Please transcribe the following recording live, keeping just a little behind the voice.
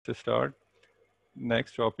let's start.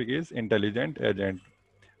 Next topic is intelligent agent.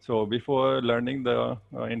 So before learning the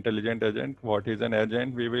intelligent agent, what is an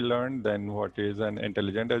agent, we will learn. Then what is an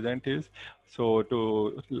intelligent agent is. So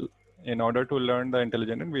in order to learn the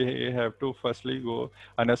intelligent, agent, we have to firstly go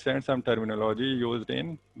understand some terminology used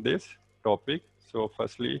in this topic. So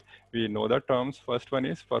firstly, we know the terms. First one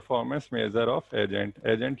is performance measure of agent.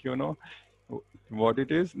 Agent, you know what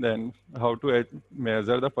it is. Then how to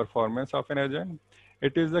measure the performance of an agent.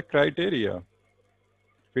 It is the criteria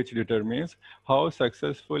which determines how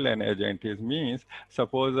successful an agent is. Means,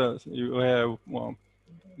 suppose you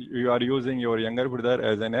are using your younger brother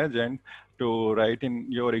as an agent to write in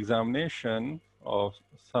your examination of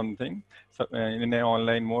something in an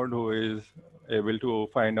online mode, who is able to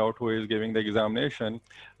find out who is giving the examination,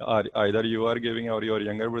 or either you are giving or your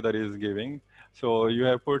younger brother is giving. So you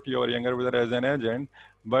have put your younger brother as an agent,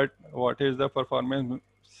 but what is the performance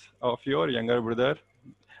of your younger brother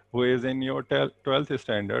who is in your 12th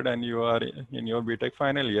standard and you are in your BTech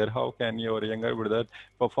final year? How can your younger brother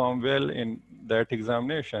perform well in that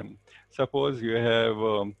examination? Suppose you have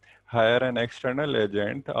hire an external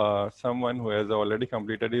agent, someone who has already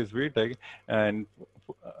completed his BTech, and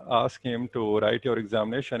ask him to write your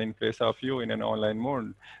examination in place of you in an online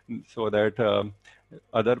mode, so that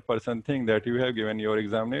other person think that you have given your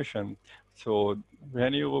examination. So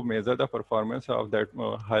when you measure the performance of that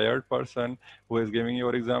hired person who is giving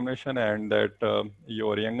your examination and that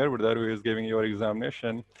your younger brother who is giving your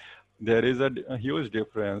examination, there is a huge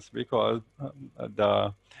difference, because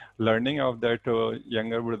the learning of that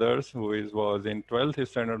younger brothers who was in 12th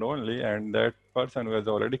standard only, and that person who has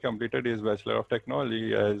already completed his Bachelor of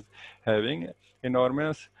Technology as having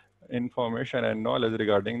enormous information and knowledge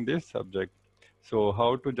regarding this subject. So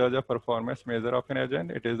how to judge a performance measure of an agent?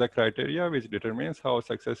 It is the criteria which determines how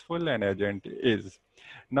successful an agent is.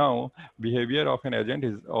 Now, behavior of an agent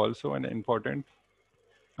is also an important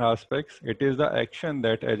aspects. It is the action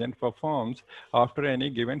that agent performs after any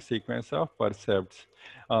given sequence of percepts.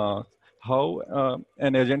 Uh, how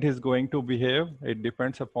an agent is going to behave, it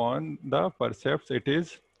depends upon the percepts it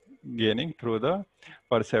is gaining through the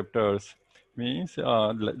perceptors. Means,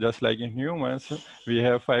 just like in humans, we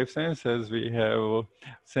have five senses. We have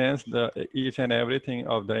sensed each and everything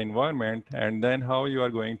of the environment, and then how you are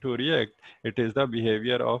going to react. It is the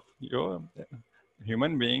behavior of your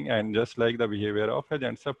human being. And just like the behavior of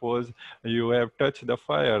agent, suppose you have touched the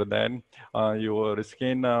fire, then your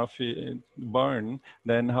skin burn,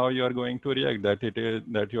 then how you are going to react, that it is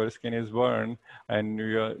that your skin is burned, and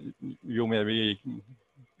you may be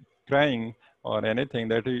crying or anything.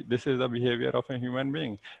 This is the behavior of a human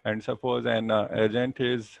being. And suppose an agent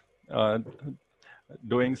is uh,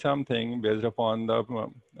 doing something based upon the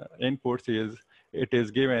inputs is it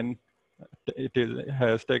is given, it is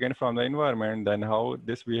has taken from the environment, then how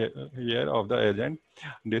this behavior of the agent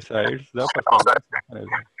decides the performance of an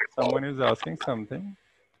agent. Someone is asking something.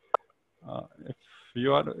 If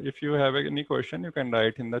if you have any question, you can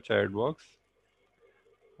write in the chat box,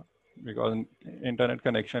 because internet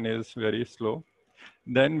connection is very slow.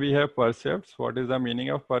 Then we have percepts. What is the meaning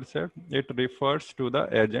of percept? It refers to the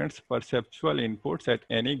agent's perceptual inputs at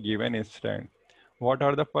any given instant. What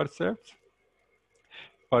are the percepts?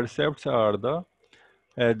 Percepts are the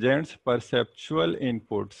agent's perceptual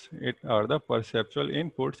inputs. It are the perceptual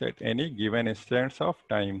inputs at any given instance of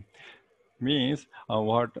time. Means,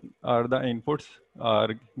 what are the inputs are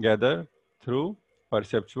gathered through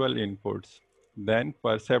perceptual inputs. Then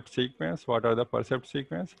percept sequence. What are the percept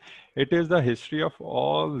sequence? It is the history of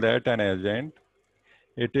all that an agent.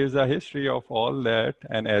 It is the history of all that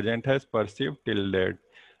an agent has perceived till date.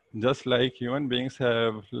 Just like human beings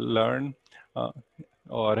have learned uh,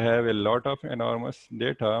 or have a lot of enormous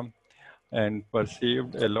data and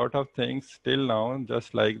perceived a lot of things till now,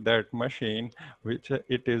 just like that machine, which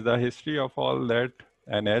it is the history of all that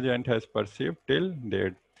an agent has perceived till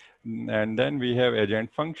date. And then we have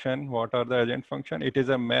agent function. What are the agent function? It is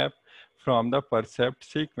a map from the percept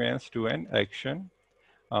sequence to an action.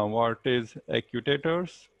 What is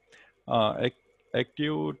actuators?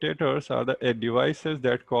 Actuators are the devices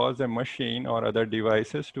that cause a machine or other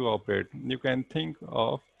devices to operate. You can think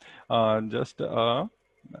of just a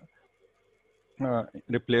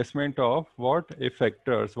replacement of what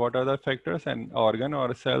effectors. What are the effectors? An organ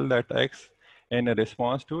or a cell that acts in a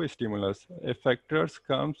response to stimulus. Effectors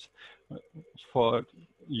comes for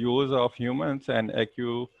use of humans, and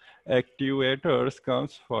actuators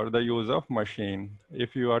comes for the use of machine.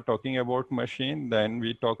 If you are talking about machine, then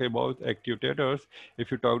we talk about actuators. If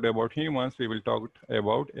you talked about humans, we will talk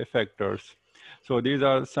about effectors. So these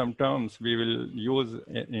are some terms we will use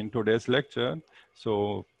in today's lecture.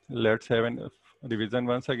 So let's have revision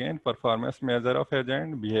once again: performance measure of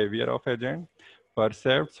agent, behavior of agent,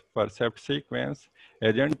 percept sequence,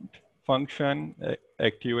 agent function,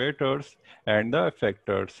 actuators, and the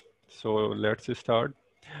effectors. So let's start.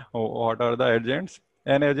 What are the agents?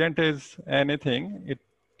 An agent is anything. It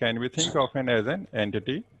can be think of an as an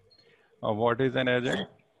entity. What is an agent?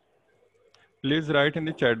 Please write in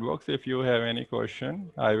the chat box if you have any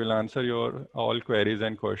question. I will answer your all queries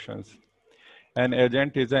and questions. An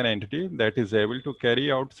agent is an entity that is able to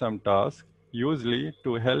carry out some task, usually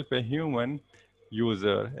to help a human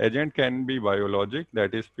user. Agent can be biologic,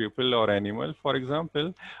 that is people or animal, for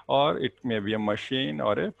example, or it may be a machine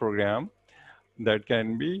or a program that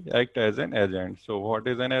can be act as an agent. So what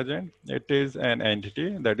is an agent? It is an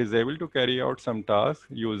entity that is able to carry out some task,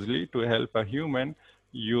 usually to help a human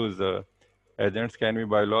user. Agents can be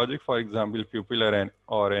biologic, for example, people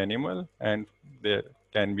or animal, and there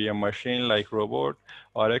can be a machine like robot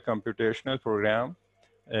or a computational program,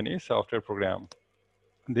 any software program.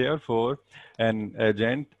 Therefore, an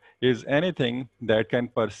agent is anything that can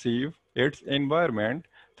perceive its environment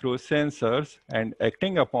through sensors and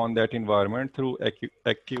acting upon that environment through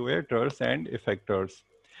actuators and effectors.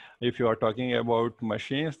 If you are talking about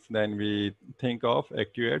machines, then we think of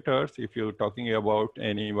actuators. If you're talking about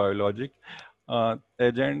any biologic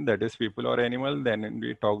agent, that is people or animal, then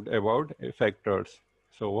we talked about effectors.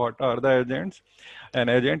 So what are the agents? An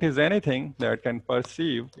agent is anything that can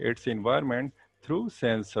perceive its environment through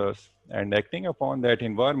sensors and acting upon that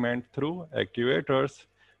environment through actuators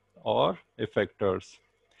or effectors.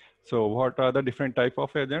 So what are the different type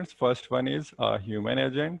of agents? First one is a human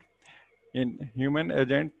agent. In human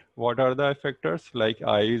agent, what are the effectors like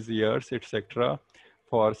eyes, ears, etc.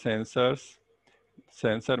 For sensors?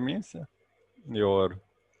 Sensor means your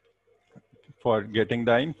for getting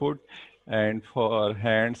the input, and for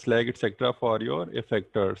hands, leg, etc. for your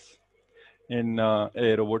effectors. In a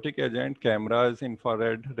robotic agent, cameras,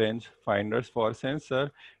 infrared range finders for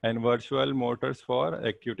sensor, and virtual motors for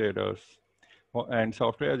actuators. And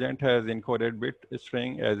software agent has encoded bit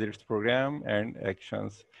string as its program and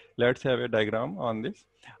actions. Let's have a diagram on this.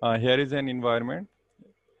 Here is an environment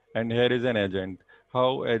and here is an agent.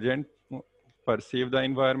 How agent perceive the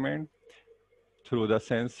environment? Through the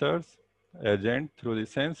sensors. Agent through the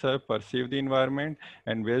sensor perceive the environment,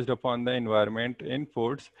 and based upon the environment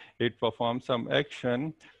inputs, it performs some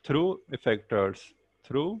action through effectors.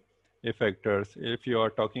 Through effectors. If you are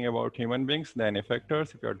talking about human beings, then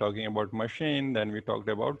effectors. If you are talking about machine, then we talked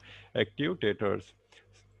about actuators.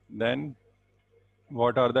 Then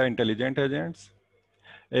what are the intelligent agents?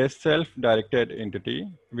 A self-directed entity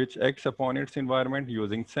which acts upon its environment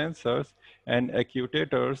using sensors and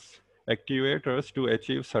actuators to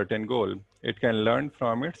achieve certain goal. It can learn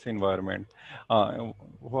from its environment.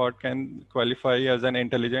 What can qualify as an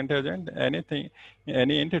intelligent agent?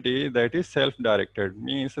 Any entity that is self-directed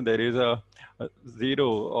means there is a zero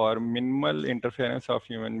or minimal interference of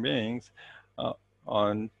human beings uh,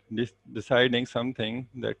 on deciding something,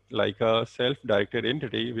 that like a self-directed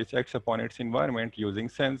entity which acts upon its environment using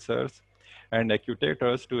sensors and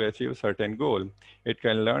actuators to achieve certain goal. It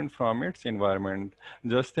can learn from its environment.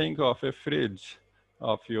 Just think of a fridge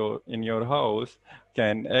in your house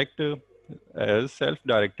can act as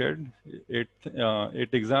self-directed. It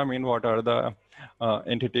examine what are the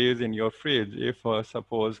entities in your fridge. If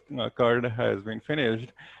suppose curd has been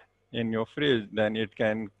finished in your fridge, then it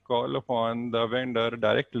can call upon the vendor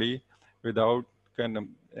directly without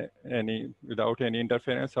without any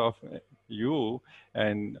interference of you,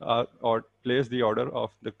 and or place the order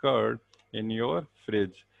of the curd in your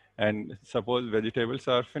fridge. And suppose vegetables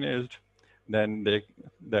are finished, then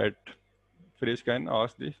that fridge can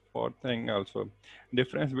ask this for thing also.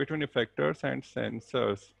 Difference between effectors and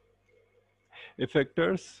sensors.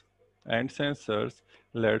 Effectors and sensors.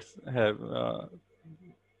 Let's have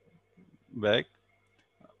back.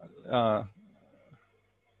 Uh,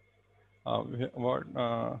 uh, what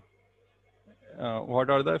uh, what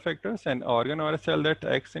are the effectors? An organ or a cell that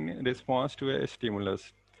acts in response to a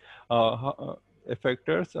stimulus.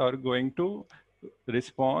 Effectors are going to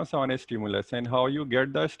response on a stimulus, and how you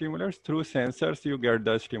get the stimulus? Through sensors you get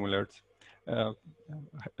the stimulus. Uh,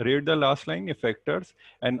 Read the last line: effectors,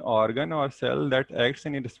 an organ or cell that acts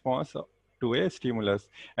in response to a stimulus.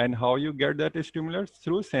 And how you get that stimulus?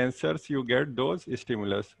 Through sensors you get those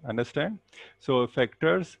stimulus. Understand? So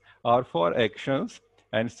effectors are for actions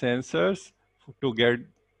and sensors to get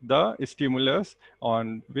the stimulus,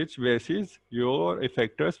 on which basis your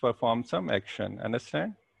effectors perform some action.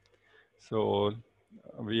 Understand? So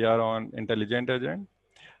we are on intelligent agent.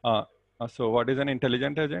 Uh, So what is an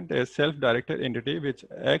intelligent agent? A self-directed entity which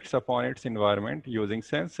acts upon its environment using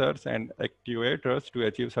sensors and actuators to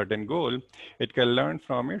achieve certain goal. It can learn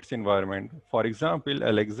from its environment. For example,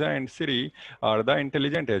 Alexa and Siri are the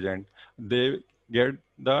intelligent agent. They get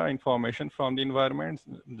the information from the environment.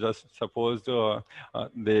 Just suppose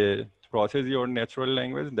they process your natural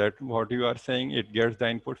language, that what you are saying, it gets the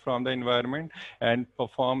input from the environment and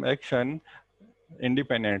perform action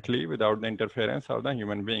independently without the interference of the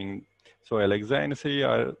human being. So Alexa and Siri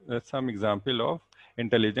are some example of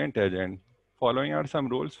intelligent agent. Following are some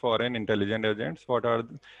rules for an intelligent agent.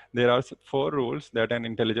 There are four rules that an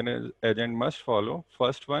intelligent agent must follow.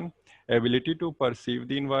 First one, ability to perceive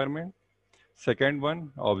the environment. Second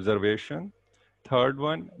one, observation. Third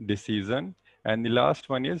one, decision. And the last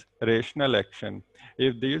one is rational action.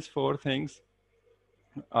 If these four things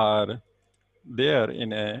are there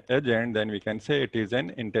in an agent, then we can say it is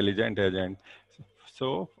an intelligent agent.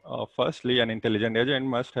 So, firstly, an intelligent agent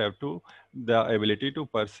must have the ability to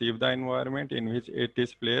perceive the environment in which it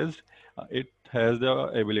is placed. It has the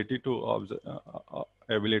ability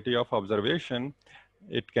of observation.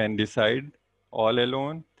 It can decide all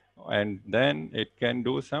alone, and then it can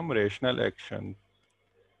do some rational action.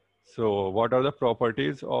 So what are the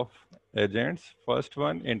properties of agents? First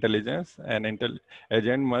one, intelligence. An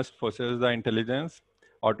agent must possess the intelligence.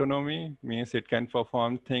 Autonomy means it can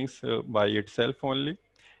perform things by itself only.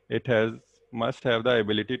 It must have the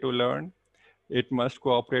ability to learn. It must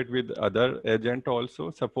cooperate with other agent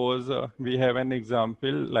also. Suppose we have an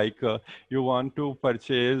example like you want to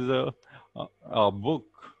purchase a book.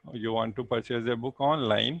 You want to purchase a book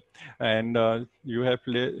online, and you have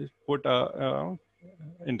put a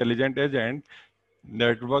intelligent agent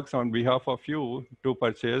that works on behalf of you to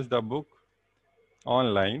purchase the book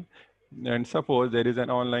online. And suppose there is an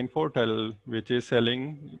online portal which is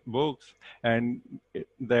selling books, and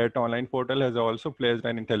that online portal has also placed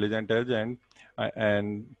an intelligent agent.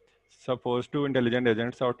 And suppose two intelligent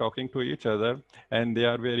agents are talking to each other and they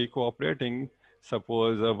are very cooperating.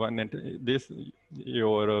 Suppose this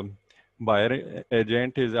your buyer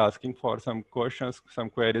agent is asking for some questions, some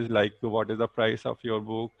queries like what is the price of your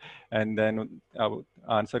book, and then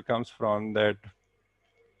answer comes from that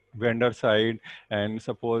vendor side. And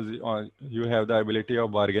suppose you have the ability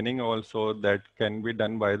of bargaining also, that can be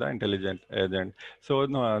done by the intelligent agent. So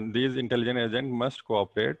these intelligent agents must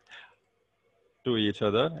cooperate to each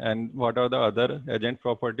other. And what are the other agent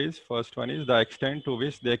properties? First one is the extent to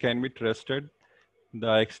which they can be trusted.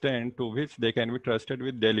 The extent to which they can be trusted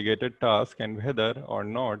with delegated tasks, and whether or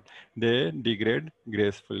not they degrade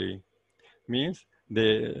gracefully. Means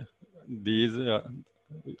these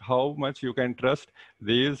how much you can trust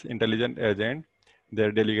these intelligent agent,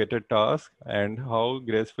 their delegated task, and how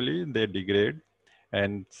gracefully they degrade.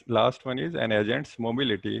 And last one is an agent's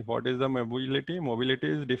mobility. What is the mobility?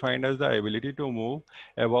 Mobility is defined as the ability to move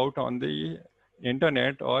about on the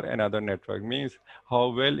internet or another network. Means how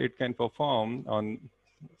well it can perform on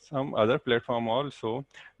some other platform also.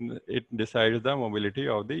 It decides the mobility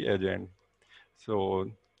of the agent. So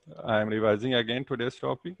I am revising again today's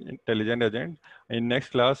topic, intelligent agent. In next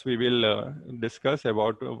class, we will discuss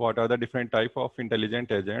about what are the different type of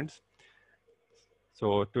intelligent agents.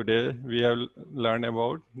 So today we have learned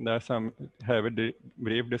about have a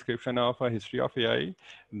brief description of a history of AI.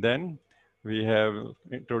 Then we have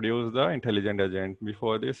introduced the intelligent agent.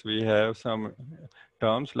 Before this, we have some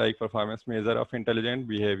terms like performance measure of intelligent,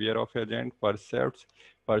 behavior of agent, percept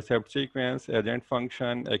sequence, agent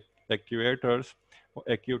function, actuators.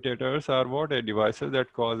 Actuators are what? Devices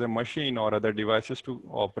that cause a machine or other devices to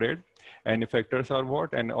operate. And effectors are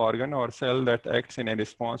what? An organ or cell that acts in a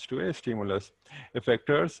response to a stimulus.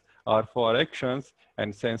 Effectors are for actions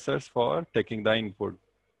and sensors for taking the input.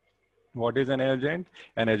 What is an agent?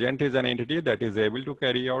 An agent is an entity that is able to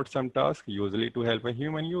carry out some task, usually to help a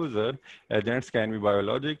human user. Agents can be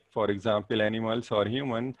biologic, for example, animals or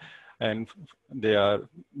human, and they are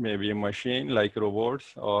maybe a machine like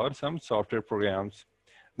robots or some software programs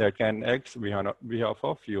that can act on behalf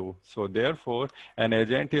of you. So therefore, an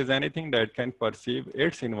agent is anything that can perceive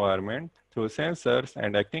its environment through sensors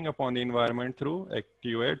and acting upon the environment through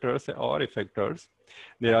actuators or effectors.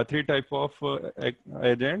 There are three types of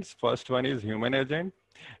agents. First one is human agent,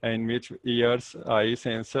 in which ears, eye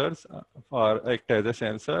sensors act as a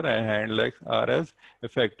sensor, and hand legs are as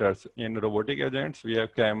effectors. In robotic agents, we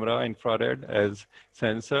have camera, infrared as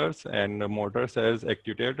sensors, and motors as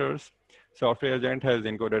actuators. Software agent has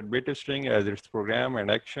encoded bit string as its program and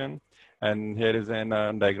action. And here is a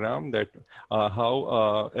diagram that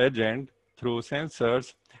how agent through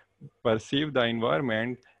sensors perceive the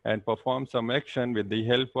environment and perform some action with the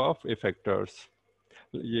help of effectors.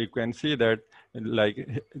 you can see that like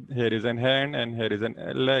here is an hand and here is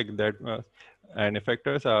a leg that and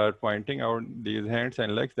effectors are pointing out these hands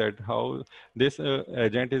and legs that how this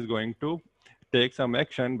agent is going to take some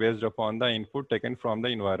action based upon the input taken from the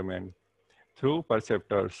environment through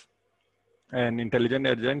perceptors. An intelligent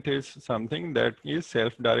agent is something that is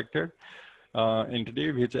self-directed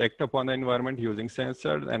entity which act upon the environment using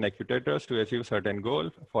sensors and actuators to achieve certain goal.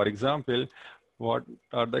 For example, what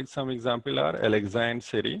are the some example are Alexa and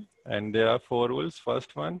Siri, and there are 4 rules.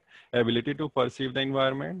 First one, ability to perceive the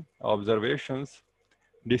environment, observations,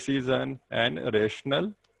 decision, and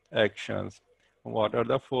rational actions. What are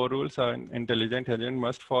the 4 rules an intelligent agent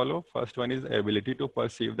must follow? First one is ability to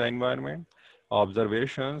perceive the environment,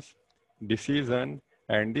 observations, decision,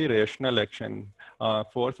 and the rational action.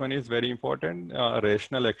 Fourth one is very important,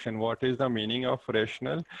 rational action. What is the meaning of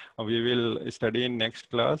rational? We will study in next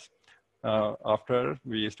class. After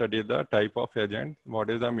we study the type of agent, what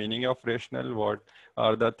is the meaning of rational? What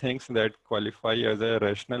are the things that qualify as a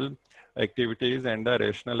rational activities and the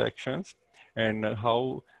rational actions, and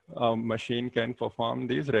how a machine can perform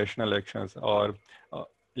these rational actions, or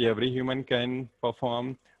every human can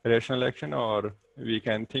perform rational action, or we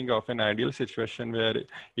can think of an ideal situation where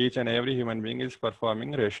each and every human being is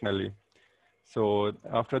performing rationally. So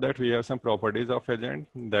after that, we have some properties of agent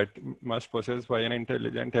that must possess by an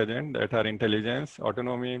intelligent agent, that are intelligence,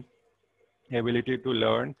 autonomy, ability to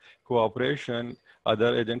learn, cooperation.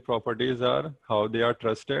 Other agent properties are how they are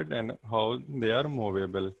trusted and how they are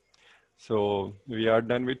movable. So we are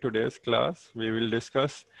done with today's class. We will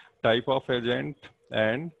discuss type of agent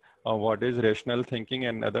and what is rational thinking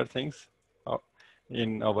and other things uh,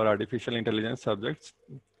 in our artificial intelligence subjects.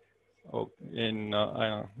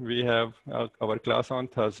 We have our class on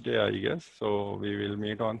Thursday, I guess. So we will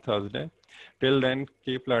meet on Thursday. Till then,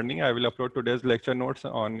 keep learning. I will upload today's lecture notes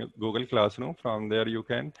on Google Classroom. From there, you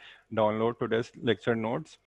can download today's lecture notes